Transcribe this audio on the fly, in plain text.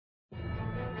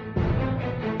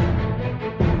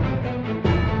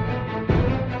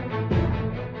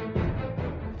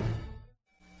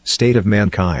State of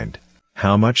Mankind.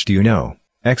 How much do you know?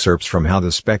 Excerpts from How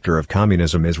the Spectre of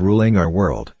Communism is Ruling Our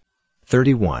World.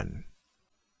 31.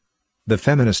 The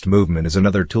feminist movement is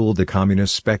another tool the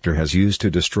communist spectre has used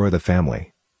to destroy the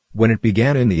family. When it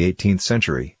began in the 18th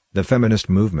century, the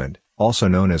feminist movement, also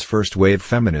known as first-wave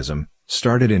feminism,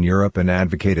 started in Europe and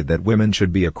advocated that women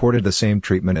should be accorded the same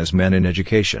treatment as men in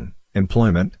education,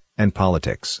 employment, and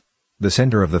politics. The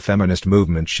center of the feminist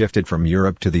movement shifted from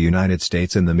Europe to the United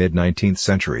States in the mid-19th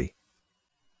century.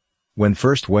 When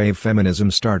first-wave feminism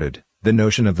started, the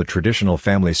notion of the traditional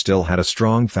family still had a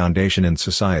strong foundation in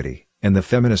society, and the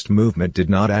feminist movement did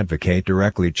not advocate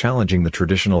directly challenging the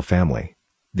traditional family.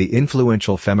 The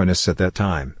influential feminists at that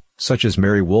time, such as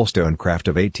Mary Wollstonecraft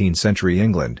of 18th century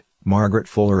England, Margaret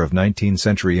Fuller of 19th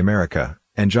century America,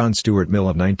 and John Stuart Mill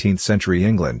of 19th century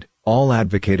England, all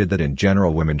advocated that in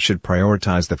general women should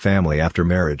prioritize the family after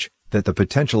marriage, that the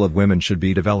potential of women should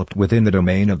be developed within the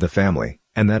domain of the family,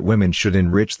 and that women should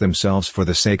enrich themselves for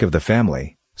the sake of the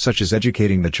family, such as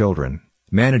educating the children,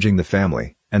 managing the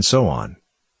family, and so on.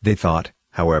 They thought,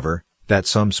 however, that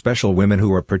some special women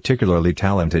who are particularly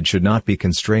talented should not be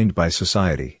constrained by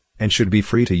society, and should be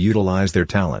free to utilize their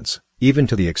talents, even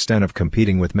to the extent of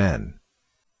competing with men.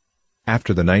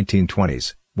 After the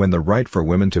 1920s, when the right for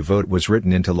women to vote was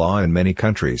written into law in many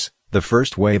countries, the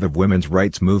first wave of women's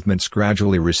rights movements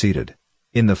gradually receded.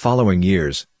 In the following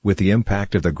years, with the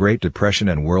impact of the Great Depression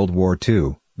and World War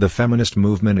II, the feminist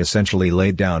movement essentially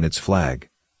laid down its flag.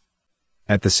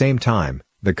 At the same time,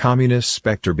 the communist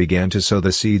spectre began to sow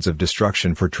the seeds of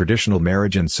destruction for traditional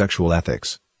marriage and sexual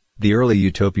ethics. The early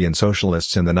utopian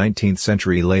socialists in the 19th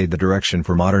century laid the direction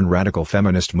for modern radical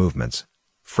feminist movements.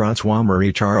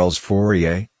 François-Marie Charles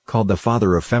Fourier, called the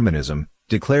father of feminism,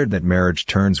 declared that marriage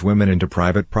turns women into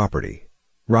private property.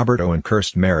 Robert Owen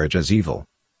cursed marriage as evil.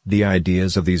 The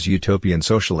ideas of these utopian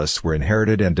socialists were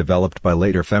inherited and developed by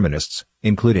later feminists,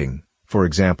 including, for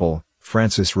example,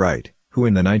 Frances Wright, who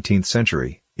in the 19th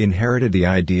century, inherited the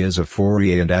ideas of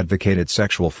Fourier and advocated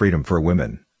sexual freedom for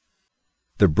women.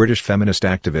 The British feminist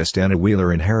activist Anna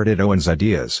Wheeler inherited Owen's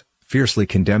ideas, fiercely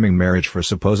condemning marriage for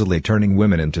supposedly turning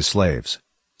women into slaves.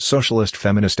 Socialist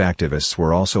feminist activists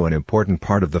were also an important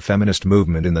part of the feminist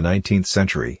movement in the 19th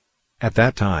century. At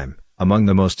that time, among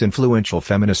the most influential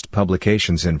feminist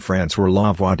publications in France were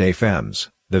La Voix des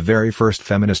Femmes, the very first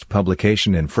feminist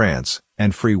publication in France,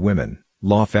 and Free Women,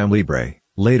 La Femme Libre,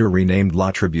 later renamed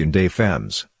La Tribune des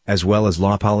Femmes, as well as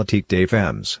La Politique des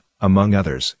Femmes, among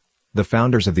others. The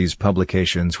founders of these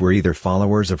publications were either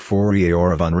followers of Fourier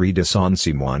or of Henri de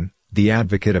Saint-Simon, the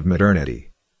advocate of modernity.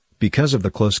 Because of the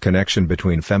close connection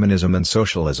between feminism and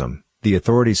socialism, the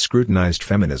authorities scrutinized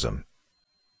feminism.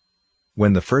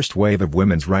 When the first wave of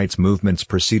women's rights movements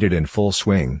proceeded in full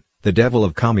swing, the devil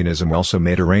of communism also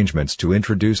made arrangements to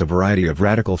introduce a variety of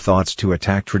radical thoughts to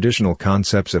attack traditional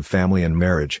concepts of family and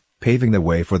marriage, paving the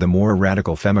way for the more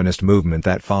radical feminist movement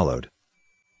that followed.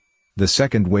 The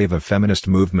second wave of feminist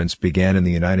movements began in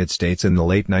the United States in the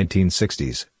late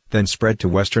 1960s, then spread to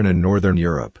Western and Northern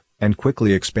Europe, and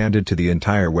quickly expanded to the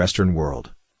entire Western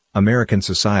world. American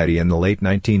society in the late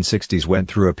 1960s went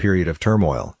through a period of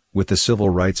turmoil, with the civil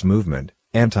rights movement,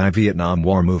 anti-Vietnam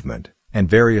War movement, and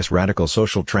various radical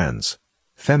social trends.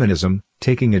 Feminism,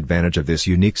 taking advantage of this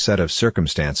unique set of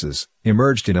circumstances,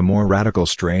 emerged in a more radical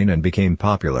strain and became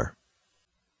popular.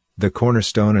 The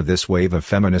cornerstone of this wave of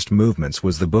feminist movements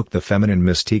was the book The Feminine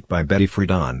Mystique by Betty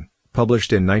Friedan,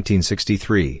 published in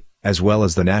 1963, as well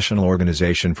as the National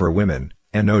Organization for Women,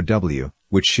 NOW,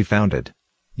 which she founded.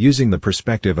 Using the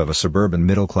perspective of a suburban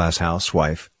middle-class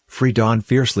housewife, Friedan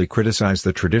fiercely criticized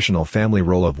the traditional family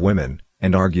role of women,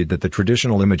 and argued that the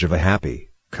traditional image of a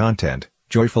happy, content,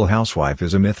 joyful housewife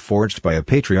is a myth forged by a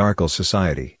patriarchal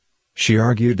society. She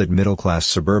argued that middle-class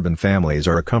suburban families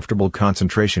are a comfortable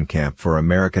concentration camp for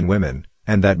American women,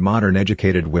 and that modern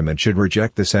educated women should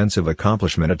reject the sense of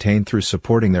accomplishment attained through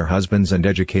supporting their husbands and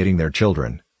educating their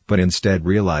children, but instead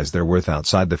realize their worth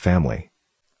outside the family.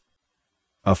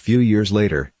 A few years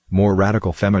later, more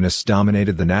radical feminists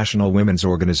dominated the National Women's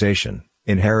Organization,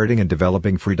 inheriting and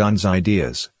developing Friedan's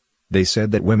ideas. They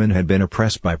said that women had been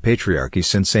oppressed by patriarchy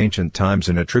since ancient times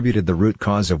and attributed the root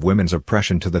cause of women's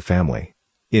oppression to the family.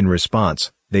 In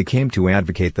response, they came to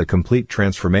advocate the complete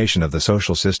transformation of the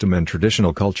social system and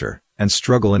traditional culture, and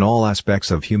struggle in all aspects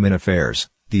of human affairs,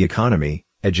 the economy,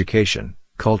 education,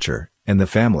 culture, and the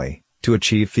family, to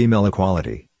achieve female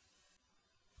equality.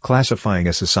 Classifying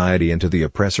a society into the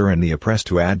oppressor and the oppressed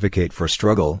to advocate for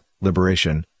struggle,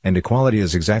 liberation, and equality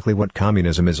is exactly what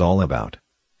communism is all about.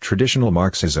 Traditional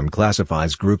Marxism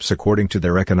classifies groups according to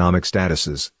their economic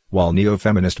statuses, while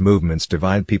neo-feminist movements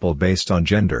divide people based on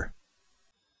gender.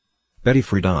 Betty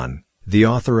Friedan, The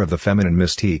author of The Feminine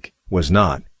Mystique was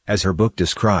not, as her book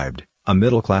described, a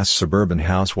middle-class suburban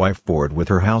housewife bored with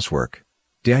her housework.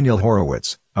 Daniel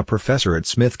Horowitz, a professor at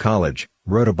Smith College,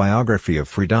 wrote a biography of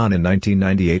Friedan in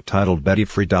 1998 titled Betty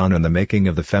Friedan and the Making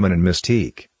of the Feminine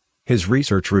Mystique. His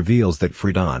research reveals that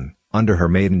Friedan, under her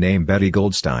maiden name Betty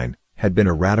Goldstein, had been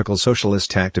a radical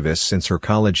socialist activist since her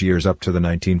college years up to the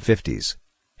 1950s.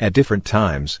 At different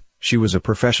times, she was a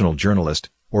professional journalist,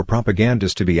 or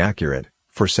propagandist to be accurate,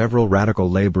 for several radical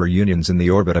labor unions in the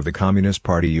orbit of the Communist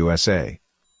Party USA.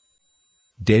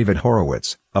 David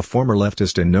Horowitz, a former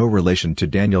leftist and no relation to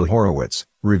Daniel Horowitz,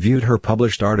 reviewed her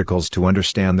published articles to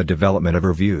understand the development of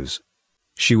her views.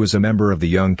 She was a member of the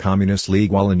Young Communist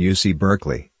League while in UC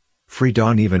Berkeley.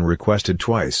 Friedan even requested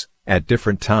twice, at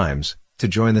different times, to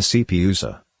join the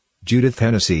CPUSA. Judith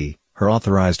Hennessy, her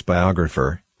authorized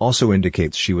biographer, also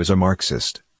indicates she was a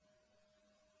Marxist.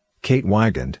 Kate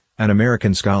Weigand, an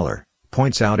American scholar,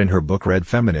 points out in her book Red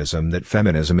Feminism that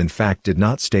feminism in fact did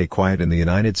not stay quiet in the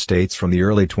United States from the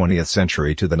early 20th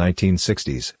century to the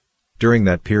 1960s. During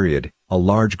that period, a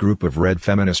large group of red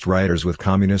feminist writers with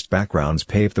communist backgrounds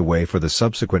paved the way for the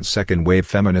subsequent second-wave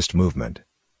feminist movement.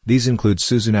 These include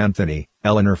Susan Anthony,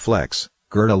 Eleanor Flex,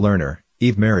 Gerda Lerner,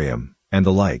 Eve Merriam, and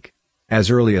the like.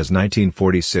 As early as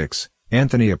 1946,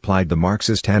 Anthony applied the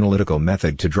Marxist analytical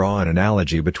method to draw an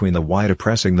analogy between the white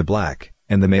oppressing the black,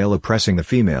 and the male oppressing the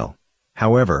female.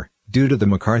 However, due to the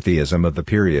McCarthyism of the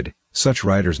period, such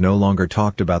writers no longer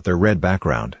talked about their red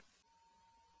background.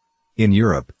 In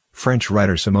Europe, French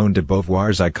writer Simone de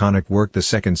Beauvoir's iconic work The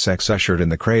Second Sex ushered in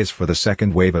the craze for the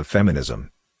second wave of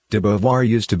feminism. De Beauvoir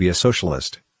used to be a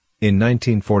socialist. In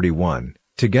 1941,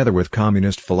 together with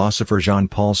communist philosopher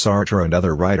Jean-Paul Sartre and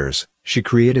other writers, she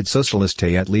created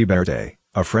Socialiste et Liberté,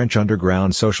 a French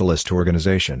underground socialist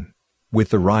organization. With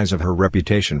the rise of her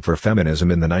reputation for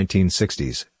feminism in the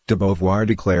 1960s, de Beauvoir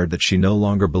declared that she no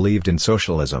longer believed in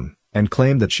socialism, and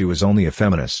claimed that she was only a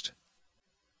feminist.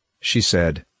 She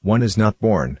said, "One is not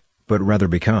born, but rather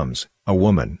becomes, a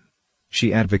woman."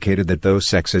 She advocated that though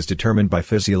sex is determined by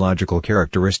physiological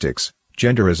characteristics,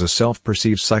 gender is a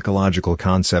self-perceived psychological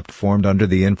concept formed under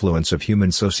the influence of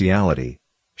human sociality.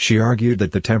 She argued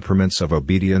that the temperaments of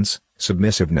obedience,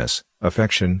 submissiveness,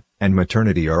 affection, and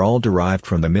maternity are all derived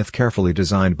from the myth carefully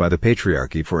designed by the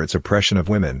patriarchy for its oppression of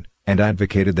women, and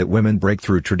advocated that women break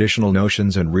through traditional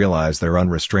notions and realize their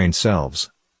unrestrained selves.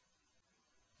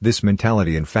 This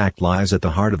mentality in fact lies at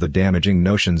the heart of the damaging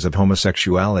notions of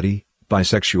homosexuality,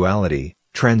 bisexuality,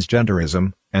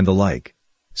 transgenderism, and the like.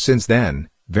 Since then,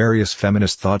 various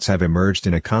feminist thoughts have emerged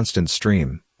in a constant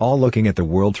stream, all looking at the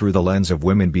world through the lens of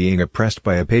women being oppressed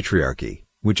by a patriarchy,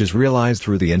 which is realized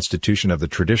through the institution of the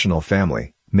traditional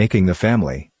family, making the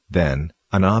family, then,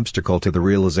 an obstacle to the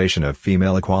realization of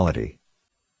female equality.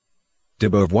 De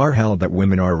Beauvoir held that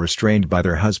women are restrained by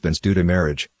their husbands due to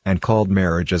marriage, and called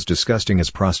marriage as disgusting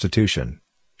as prostitution.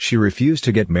 She refused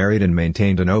to get married and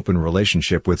maintained an open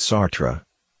relationship with Sartre.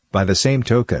 By the same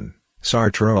token,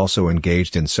 Sartre also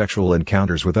engaged in sexual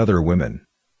encounters with other women.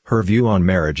 Her view on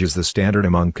marriage is the standard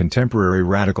among contemporary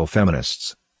radical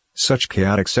feminists. Such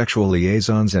chaotic sexual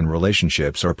liaisons and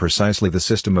relationships are precisely the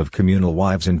system of communal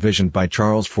wives envisioned by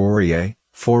Charles Fourier,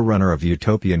 forerunner of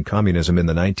utopian communism in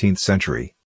the 19th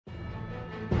century.